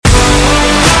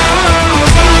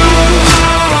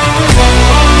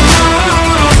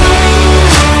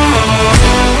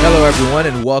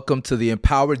welcome to the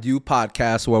Empowered You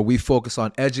podcast, where we focus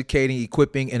on educating,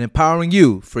 equipping, and empowering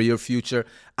you for your future.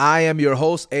 I am your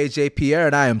host, AJ Pierre,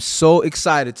 and I am so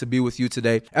excited to be with you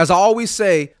today. As I always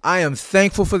say, I am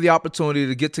thankful for the opportunity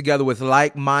to get together with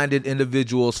like-minded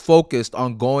individuals focused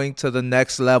on going to the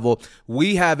next level.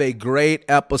 We have a great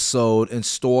episode in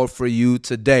store for you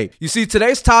today. You see,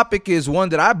 today's topic is one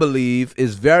that I believe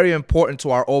is very important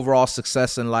to our overall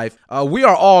success in life. We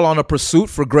are all on a pursuit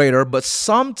for greater, but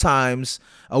sometimes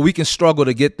we can struggle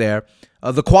to get there.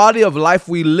 The quality of life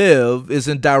we live is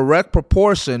in direct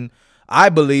proportion, I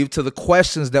believe, to the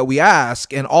questions that we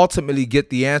ask and ultimately get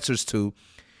the answers to.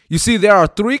 You see, there are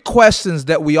three questions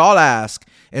that we all ask,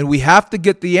 and we have to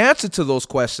get the answer to those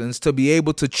questions to be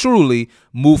able to truly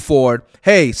move forward.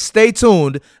 Hey, stay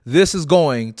tuned. This is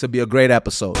going to be a great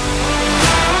episode.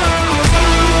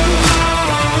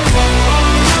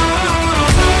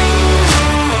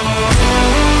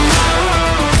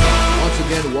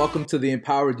 Welcome to the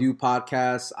Empowered You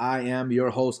podcast. I am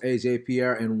your host, AJ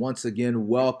Pierre, and once again,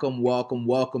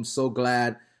 welcome. So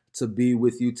glad to be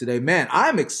with you today. Man,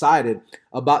 I'm excited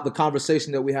about the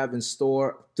conversation that we have in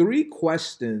store. Three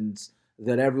questions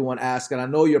that everyone asks, and I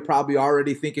know you're probably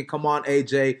already thinking, come on,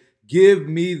 AJ, give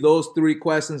me those three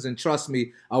questions, and trust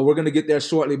me, we're going to get there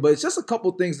shortly, but it's just a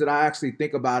couple things that I actually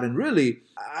think about, and really,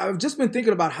 I've just been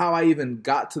thinking about how I even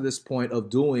got to this point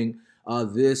of doing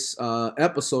this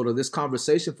episode or this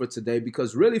conversation for today,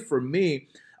 because really for me,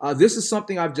 this is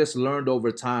something I've just learned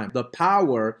over time. The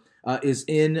power is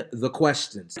in the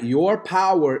questions. Your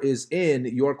power is in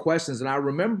your questions. And I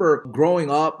remember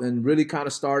growing up and really kind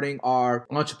of starting our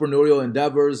entrepreneurial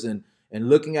endeavors and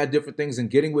looking at different things and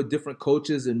getting with different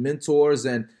coaches and mentors,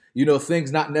 and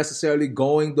things not necessarily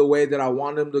going the way that I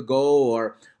wanted them to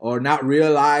go, or not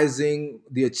realizing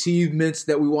the achievements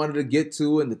that we wanted to get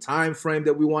to and the time frame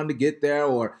that we wanted to get there,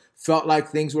 or felt like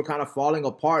things were kind of falling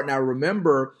apart. And I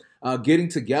remember getting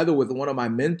together with one of my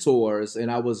mentors,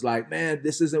 and I was like, man,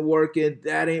 this isn't working.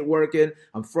 That ain't working.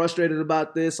 I'm frustrated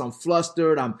about this. I'm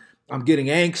flustered. I'm getting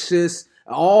anxious,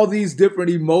 all these different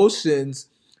emotions.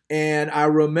 And I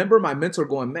remember my mentor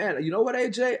going, man, you know what,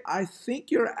 AJ? I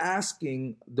think you're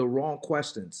asking the wrong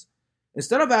questions.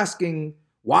 Instead of asking,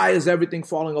 why is everything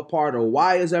falling apart, or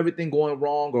why is everything going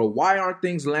wrong, or why aren't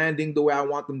things landing the way I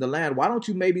want them to land? Why don't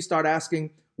you maybe start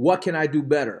asking, what can I do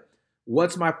better?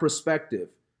 What's my perspective?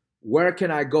 Where can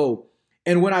I go?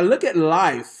 And when I look at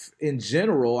life in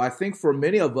general, I think for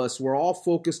many of us, we're all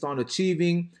focused on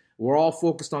achieving. We're all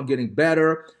focused on getting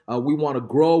better. We want to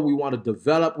grow. We want to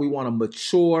develop. We want to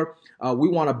mature. We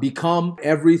want to become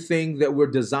everything that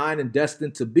we're designed and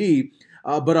destined to be.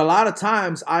 But a lot of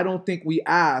times, I don't think we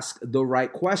ask the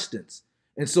right questions.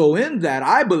 And so in that,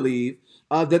 I believe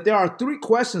that there are three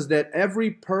questions that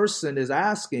every person is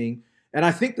asking. And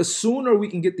I think the sooner we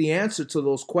can get the answer to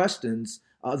those questions,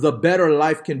 the better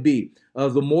life can be.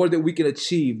 The more that we can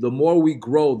achieve, the more we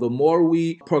grow, the more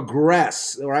we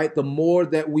progress, right? The more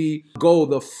that we go,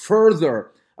 the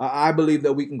further I believe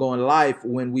that we can go in life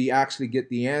when we actually get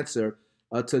the answer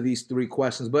to these three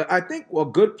questions. But I think a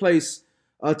good place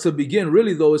to begin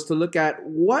really, though, is to look at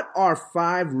what are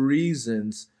 5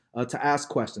 reasons to ask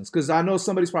questions. Because I know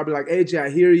somebody's probably like, AJ, I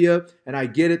hear you and I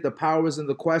get it. The power is in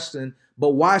the question.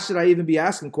 But why should I even be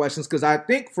asking questions? Because I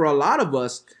think for a lot of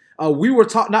us, we were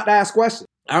taught not to ask questions.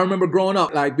 I remember growing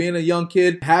up, like being a young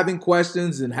kid, having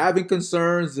questions and having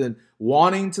concerns and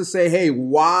wanting to say, hey,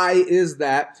 why is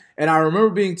that? And I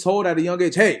remember being told at a young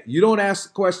age, hey, you don't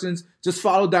ask questions, just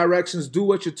follow directions, do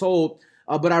what you're told.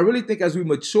 But I really think as we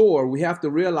mature, we have to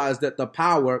realize that the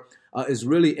power is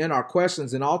really in our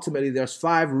questions. And ultimately, there's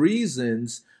 5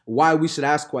 reasons why we should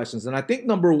ask questions. And I think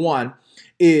number 1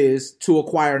 is to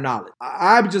acquire knowledge.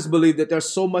 I just believe that there's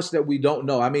so much that we don't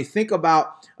know. I mean, think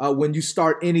about when you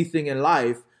start anything in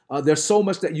life, there's so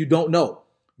much that you don't know,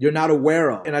 you're not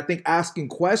aware of. And I think asking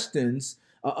questions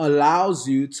allows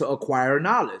you to acquire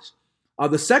knowledge.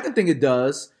 The second thing it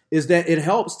does is that it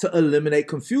helps to eliminate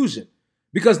confusion,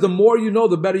 because the more you know,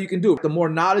 the better you can do. The more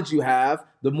knowledge you have,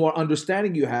 the more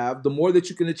understanding you have, the more that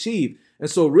you can achieve. And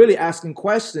so really asking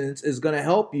questions is going to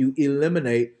help you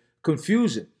eliminate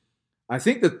confusion. I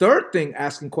think the third thing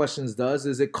asking questions does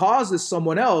is it causes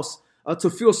someone else to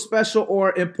feel special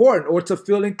or important, or to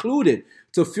feel included,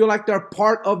 to feel like they're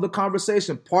part of the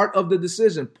conversation, part of the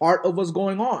decision, part of what's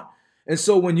going on. And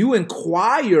so when you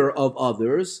inquire of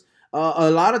others,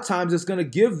 a lot of times it's going to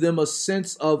give them a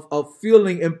sense of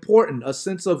feeling important, a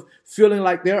sense of feeling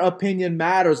like their opinion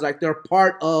matters, like they're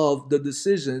part of the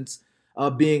decisions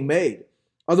being made.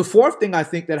 The fourth thing I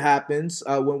think that happens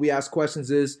when we ask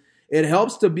questions is it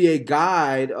helps to be a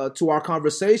guide to our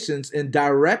conversations and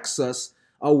directs us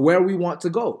where we want to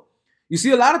go. You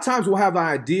see, a lot of times we'll have an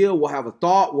idea, we'll have a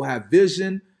thought, we'll have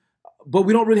vision, but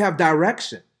we don't really have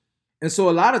direction. And so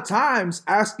a lot of times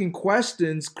asking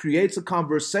questions creates a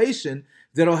conversation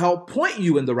that'll help point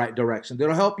you in the right direction.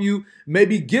 That'll help you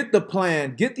maybe get the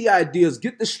plan, get the ideas,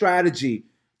 get the strategy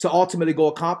to ultimately go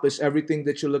accomplish everything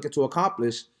that you're looking to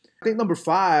accomplish. I think number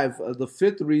 5, the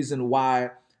 5th reason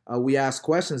why we ask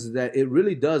questions is that it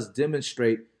really does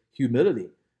demonstrate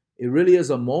humility. It really is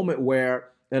a moment where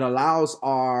it allows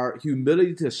our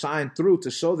humility to shine through,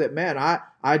 to show that, man,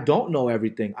 I don't know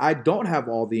everything. I don't have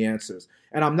all the answers.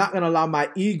 And I'm not going to allow my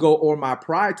ego or my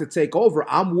pride to take over.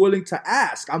 I'm willing to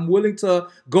ask. I'm willing to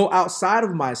go outside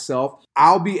of myself.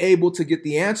 I'll be able to get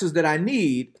the answers that I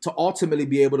need to ultimately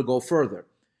be able to go further.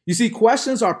 You see,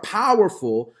 questions are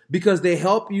powerful because they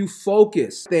help you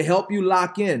focus. They help you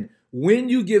lock in. When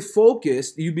you get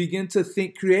focused, you begin to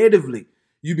think creatively.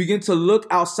 You begin to look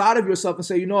outside of yourself and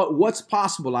say, you know what, what's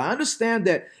possible? I understand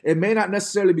that it may not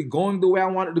necessarily be going the way I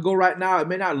want it to go right now. It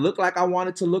may not look like I want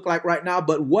it to look like right now,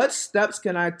 but what steps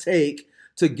can I take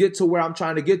to get to where I'm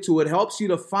trying to get to? It helps you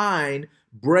to find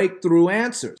breakthrough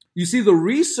answers. You see, the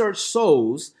research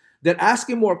shows that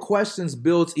asking more questions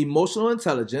builds emotional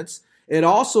intelligence. It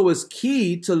also is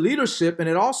key to leadership, and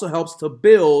it also helps to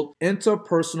build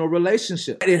interpersonal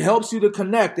relationships. It helps you to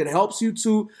connect. It helps you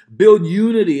to build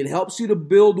unity. It helps you to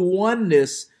build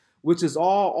oneness, which is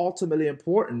all ultimately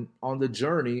important on the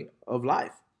journey of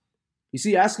life. You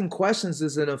see, asking questions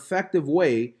is an effective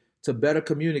way to better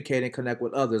communicate and connect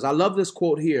with others. I love this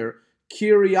quote here.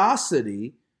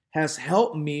 Curiosity has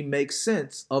helped me make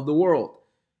sense of the world.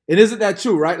 And isn't that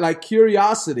true, right? Like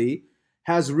curiosity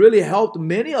has really helped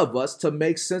many of us to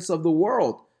make sense of the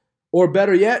world. Or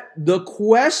better yet, the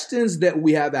questions that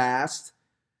we have asked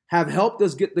have helped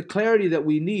us get the clarity that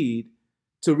we need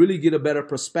to really get a better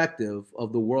perspective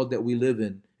of the world that we live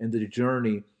in and the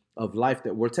journey of life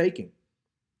that we're taking.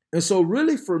 And so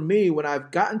really for me, when I've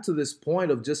gotten to this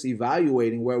point of just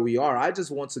evaluating where we are, I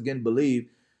just once again believe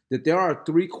that there are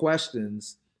 3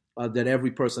 questions that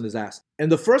every person is asked.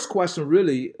 And the first question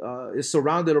really is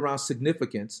surrounded around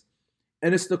significance.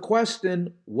 And it's the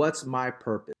question, what's my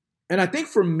purpose? And I think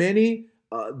for many,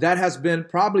 that has been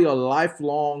probably a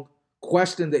lifelong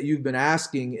question that you've been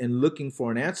asking and looking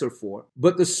for an answer for.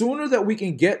 But the sooner that we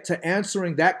can get to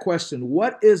answering that question,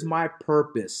 what is my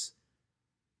purpose?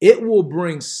 It will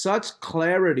bring such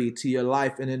clarity to your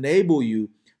life and enable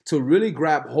you to really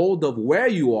grab hold of where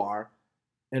you are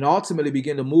and ultimately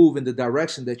begin to move in the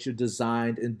direction that you're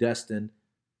designed and destined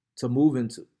to move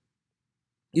into.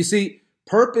 You see,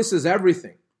 purpose is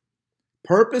everything.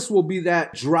 Purpose will be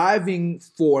that driving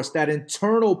force, that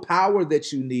internal power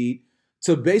that you need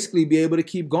to basically be able to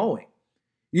keep going.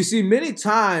 You see, many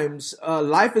times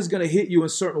life is going to hit you in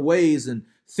certain ways and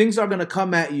things are going to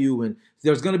come at you and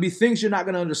there's going to be things you're not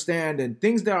going to understand and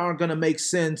things that aren't going to make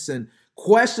sense and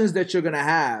questions that you're going to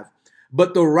have.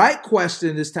 But the right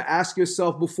question is to ask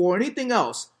yourself before anything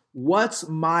else, what's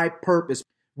my purpose?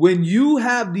 When you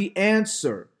have the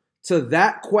answer to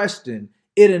that question,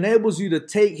 it enables you to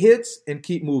take hits and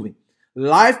keep moving.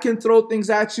 Life can throw things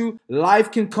at you. Life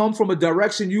can come from a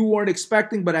direction you weren't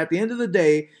expecting. But at the end of the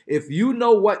day, if you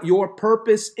know what your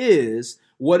purpose is,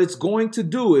 what it's going to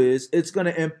do is it's going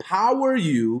to empower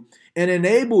you and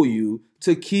enable you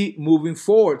to keep moving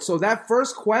forward. So that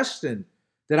first question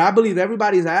that I believe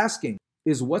everybody's asking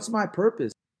is, what's my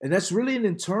purpose? And that's really an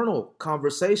internal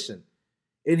conversation.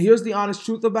 And here's the honest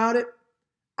truth about it.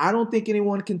 I don't think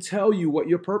anyone can tell you what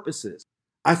your purpose is.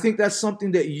 I think that's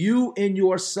something that you in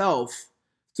yourself,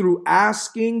 through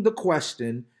asking the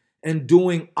question and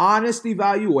doing honest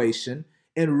evaluation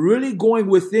and really going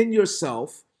within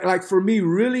yourself, like for me,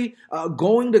 really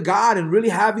going to God and really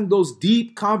having those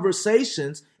deep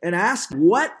conversations and ask,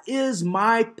 what is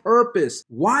my purpose?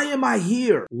 Why am I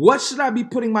here? What should I be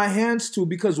putting my hands to?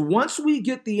 Because once we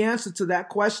get the answer to that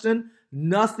question,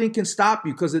 nothing can stop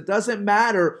you, because it doesn't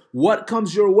matter what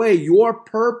comes your way. Your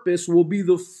purpose will be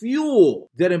the fuel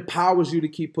that empowers you to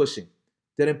keep pushing,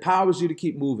 that empowers you to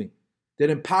keep moving, that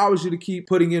empowers you to keep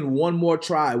putting in one more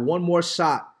try, one more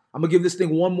shot. I'm going to give this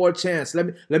thing one more chance.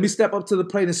 Let me step up to the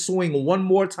plate and swing one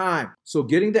more time. So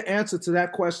getting the answer to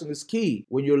that question is key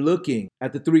when you're looking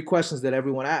at the 3 questions that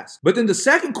everyone asks. But then the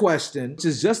second question, which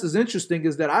is just as interesting,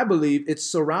 is that I believe it's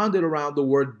surrounded around the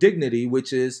word dignity,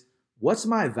 which is, what's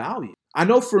my value? I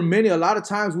know for many, a lot of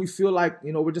times we feel like,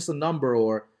 we're just a number,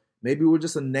 or maybe we're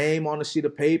just a name on a sheet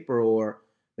of paper, or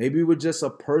maybe we're just a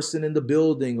person in the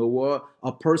building, or we're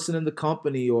a person in the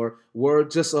company, or we're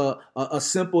just a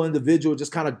simple individual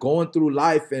just kind of going through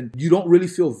life and you don't really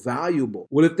feel valuable.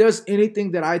 Well, if there's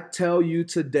anything that I tell you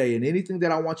today and anything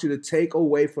that I want you to take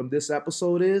away from this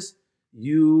episode is,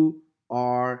 you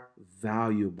are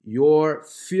valuable. You're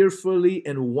fearfully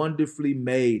and wonderfully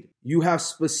made. You have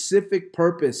specific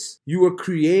purpose. You were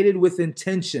created with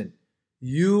intention.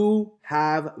 You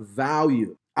have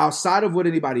value. Outside of what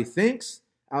anybody thinks,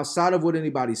 outside of what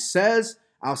anybody says,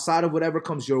 outside of whatever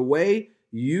comes your way,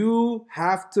 you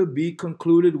have to be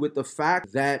concluded with the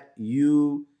fact that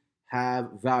you have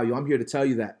value. I'm here to tell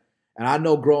you that. And I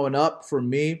know growing up, for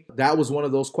me, that was one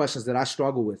of those questions that I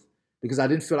struggled with because I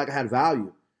didn't feel like I had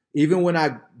value. Even when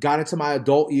I got into my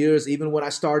adult years, even when I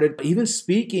started even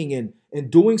speaking and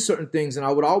doing certain things, and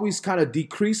I would always kind of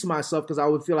decrease myself because I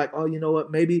would feel like, oh, you know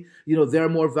what, maybe, they're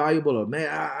more valuable, or man,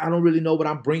 I don't really know what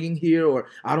I'm bringing here, or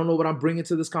I don't know what I'm bringing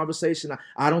to this conversation.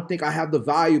 I don't think I have the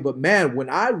value. But man, when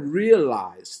I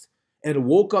realized and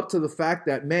woke up to the fact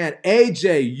that, man,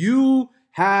 AJ, you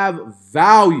have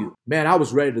value, man, I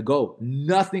was ready to go.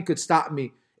 Nothing could stop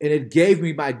me, and it gave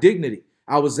me my dignity.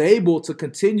 I was able to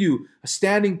continue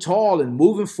standing tall and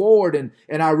moving forward.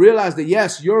 And I realized that,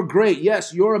 yes, you're great.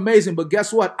 Yes, you're amazing. But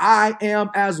guess what? I am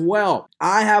as well.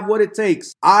 I have what it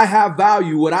takes. I have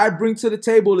value. What I bring to the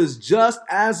table is just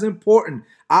as important.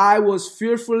 I was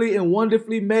fearfully and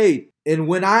wonderfully made. And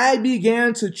when I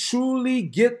began to truly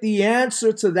get the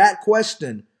answer to that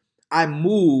question, I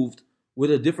moved with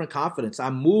a different confidence. I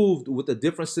moved with a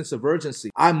different sense of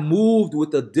urgency. I moved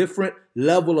with a different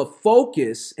level of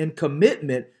focus and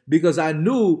commitment because I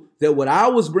knew that what I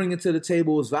was bringing to the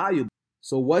table was valuable.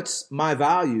 So what's my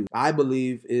value? I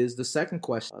believe is the second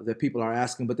question that people are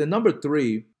asking. But then number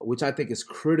three, which I think is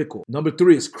critical. Number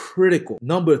three is critical,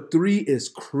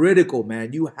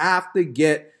 man. You have to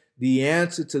get the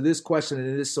answer to this question, and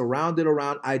it is surrounded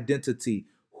around identity.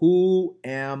 Who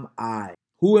am I?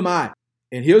 Who am I?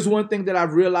 And here's one thing that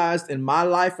I've realized in my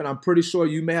life, and I'm pretty sure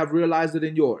you may have realized it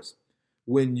in yours.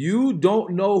 When you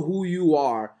don't know who you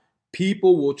are,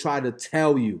 people will try to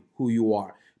tell you who you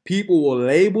are. People will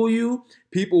label you.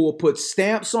 People will put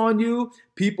stamps on you.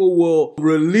 People will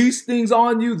release things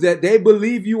on you that they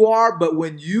believe you are. But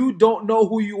when you don't know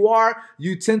who you are,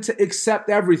 you tend to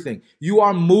accept everything. You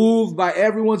are moved by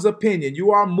everyone's opinion. You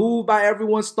are moved by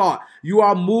everyone's thought. You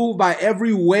are moved by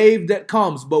every wave that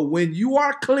comes. But when you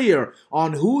are clear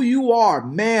on who you are,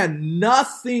 man,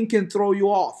 nothing can throw you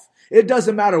off. It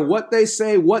doesn't matter what they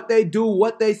say, what they do,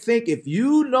 what they think. If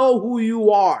you know who you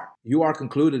are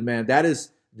concluded, man. That is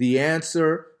the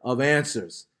answer of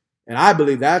answers. And I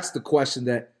believe that's the question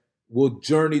that will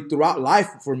journey throughout life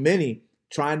for many,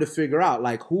 trying to figure out,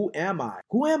 like, who am I?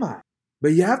 Who am I?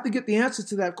 But you have to get the answer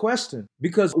to that question,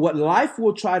 because what life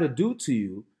will try to do to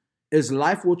you is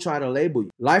life will try to label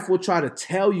you. Life will try to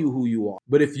tell you who you are.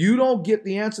 But if you don't get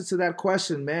the answer to that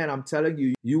question, man, I'm telling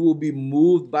you, you will be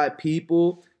moved by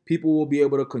people. People will be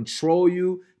able to control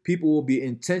you. People will be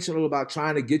intentional about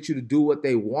trying to get you to do what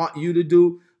they want you to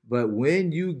do. But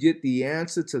when you get the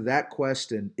answer to that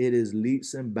question, it is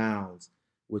leaps and bounds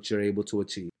what you're able to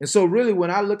achieve. And so really, when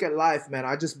I look at life, man,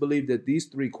 I just believe that these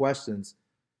three questions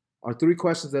are three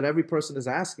questions that every person is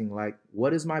asking. Like,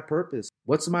 what is my purpose?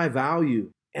 What's my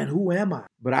value? And who am I?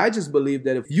 But I just believe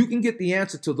that if you can get the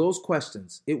answer to those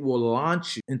questions, it will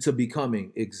launch you into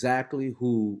becoming exactly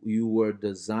who you were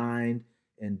designed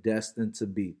and destined to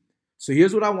be. So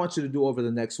here's what I want you to do over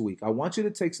the next week. I want you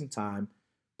to take some time,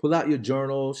 pull out your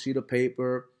journal, sheet of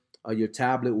paper, your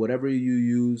tablet, whatever you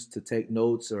use to take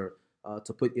notes or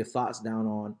to put your thoughts down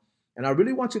on. And I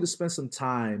really want you to spend some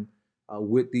time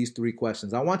with these three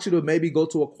questions. I want you to maybe go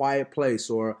to a quiet place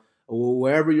or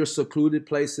wherever your secluded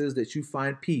place is that you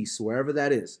find peace, wherever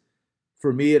that is.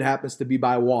 For me, it happens to be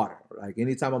by water. Like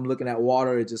anytime I'm looking at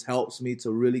water, it just helps me to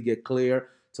really get clear,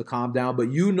 to calm down.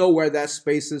 But you know where that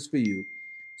space is for you.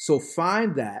 So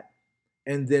find that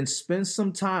and then spend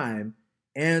some time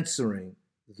answering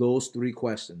those three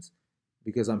questions.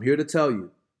 Because I'm here to tell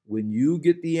you, when you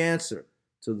get the answer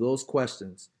to those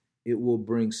questions, it will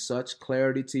bring such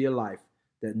clarity to your life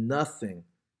that nothing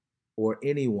or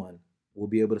anyone will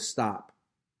be able to stop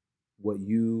what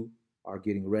you are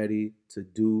getting ready to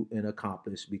do and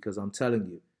accomplish. Because I'm telling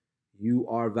you, you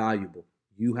are valuable.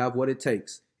 You have what it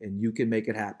takes and you can make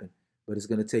it happen. But it's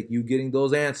going to take you getting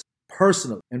those answers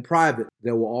personally and private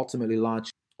that will ultimately launch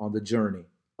you on the journey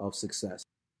of success.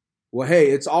 Well,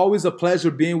 hey, it's always a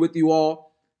pleasure being with you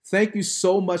all. Thank you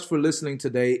so much for listening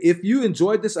today. If you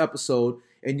enjoyed this episode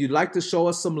and you'd like to show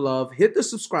us some love, hit the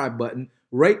subscribe button,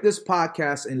 rate this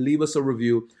podcast, and leave us a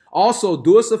review. Also,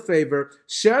 do us a favor,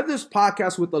 share this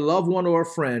podcast with a loved one or a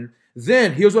friend.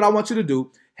 Then here's what I want you to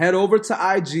do. Head over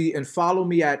to IG and follow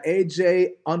me at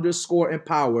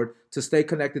AJ_empowered to stay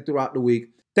connected throughout the week.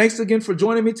 Thanks again for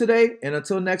joining me today. And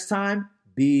until next time,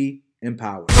 be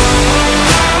empowered.